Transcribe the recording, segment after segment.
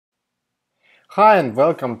Hi and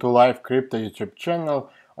welcome to Live Crypto YouTube channel.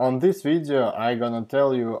 On this video I'm gonna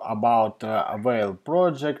tell you about a Whale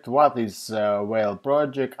project. What is Whale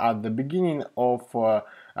project? At the beginning of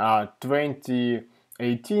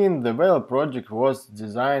 2018 the Whale project was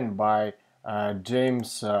designed by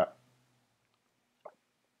James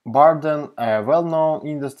Barden, a well-known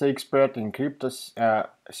industry expert in crypto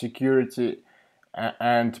security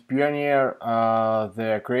and pioneer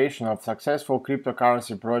the creation of successful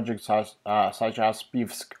cryptocurrency projects such as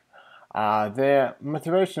PIVSC. The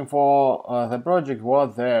motivation for the project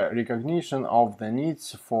was the recognition of the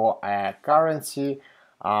needs for a currency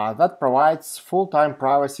that provides full-time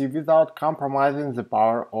privacy without compromising the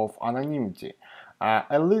power of anonymity.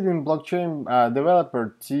 A leading blockchain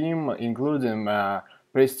developer team, including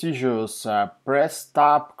prestigious press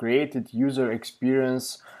staff, created user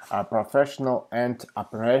experience professional and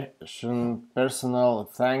operation personnel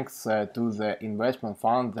thanks to the investment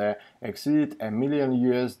fund that exceeded $1 million.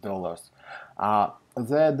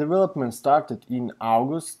 The development started in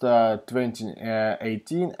August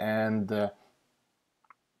 2018 and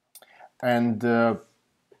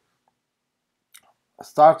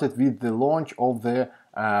started with the launch of the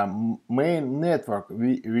main network,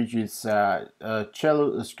 which is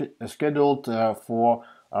scheduled for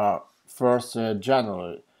 1st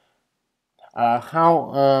January.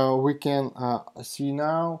 How we can see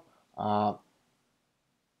now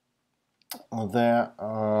the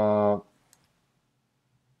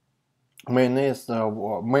mainnet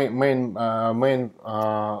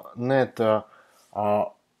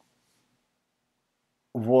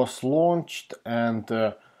was launched, and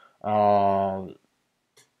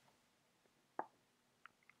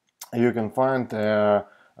you can find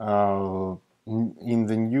in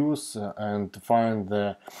the news and find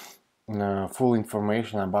the full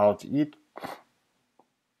information about it.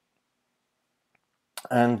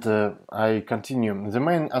 And I continue. The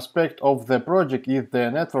main aspect of the project is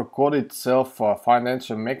the network code itself, a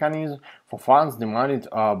financial mechanism for funds demanded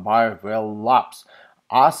by Well Labs,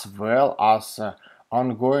 as well as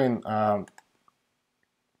ongoing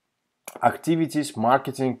activities,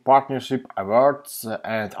 marketing, partnership, awards,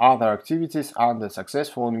 and other activities under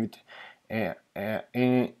successful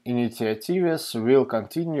initiatives will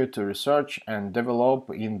continue to research and develop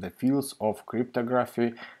in the fields of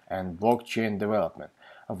cryptography and blockchain development.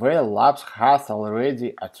 Whale Labs has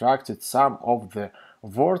already attracted some of the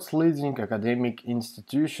world's leading academic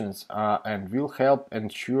institutions and will help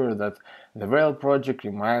ensure that the Whale project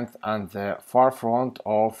remains at the forefront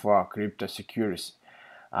of crypto security.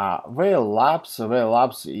 Whale Labs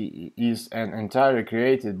is an entirely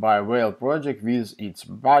created by Whale project with its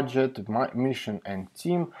budget, mission, and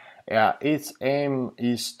team. Its aim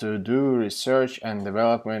is to do research and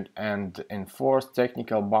development and enforce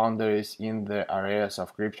technical boundaries in the areas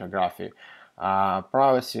of cryptography,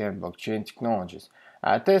 privacy, and blockchain technologies.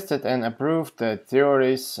 Tested and approved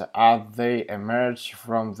theories as they emerge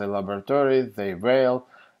from the laboratory, the Whale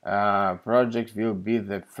project will be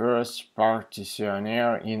the first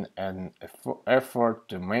practitioner in an effort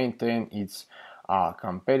to maintain its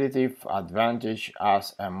competitive advantage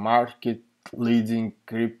as a market-leading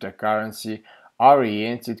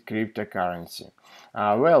cryptocurrency-oriented cryptocurrency.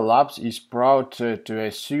 Well Labs is proud to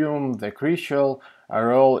assume the crucial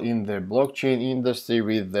role in the blockchain industry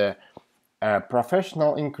with the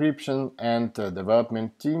professional encryption and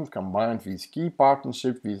development team combined with key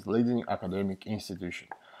partnership with leading academic institutions.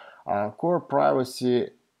 Core privacy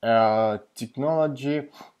technology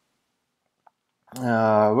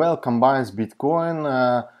well combines Bitcoin,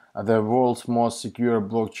 the world's most secure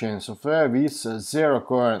blockchain software, with zero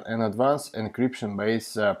coin and advanced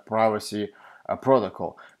encryption-based privacy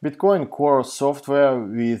protocol. Bitcoin core software,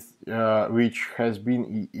 which has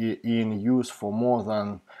been in use for more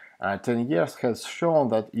than 10 years, has shown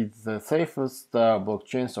that it's the safest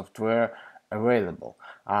blockchain software available.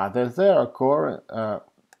 The zero core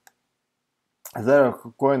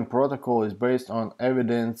Zero coin protocol is based on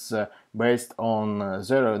evidence based on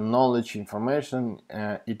zero knowledge information.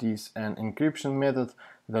 It is an encryption method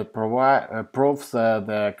that proves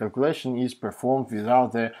the calculation is performed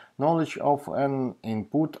without the knowledge of an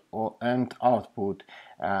input and output.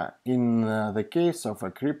 In the case of a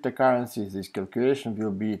cryptocurrency, this calculation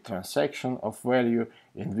will be a transaction of value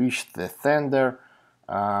in which the sender,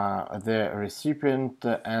 the recipient,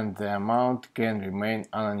 and the amount can remain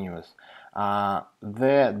anonymous.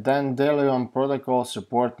 The Dandelion protocol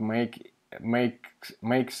support makes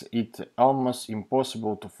it almost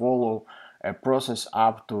impossible to follow a process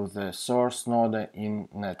up to the source node in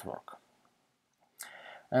network.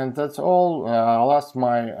 And that's all. Last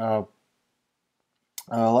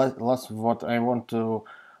what I want to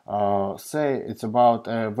say it's about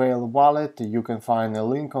a Whale wallet. You can find a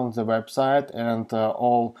link on the website, and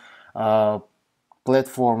all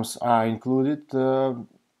platforms are included.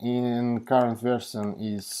 In current version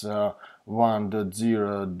is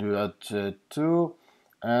 1.0.2,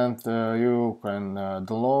 and you can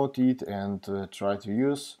download it and try to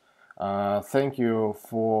use. Thank you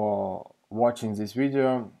for watching this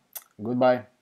video. Goodbye.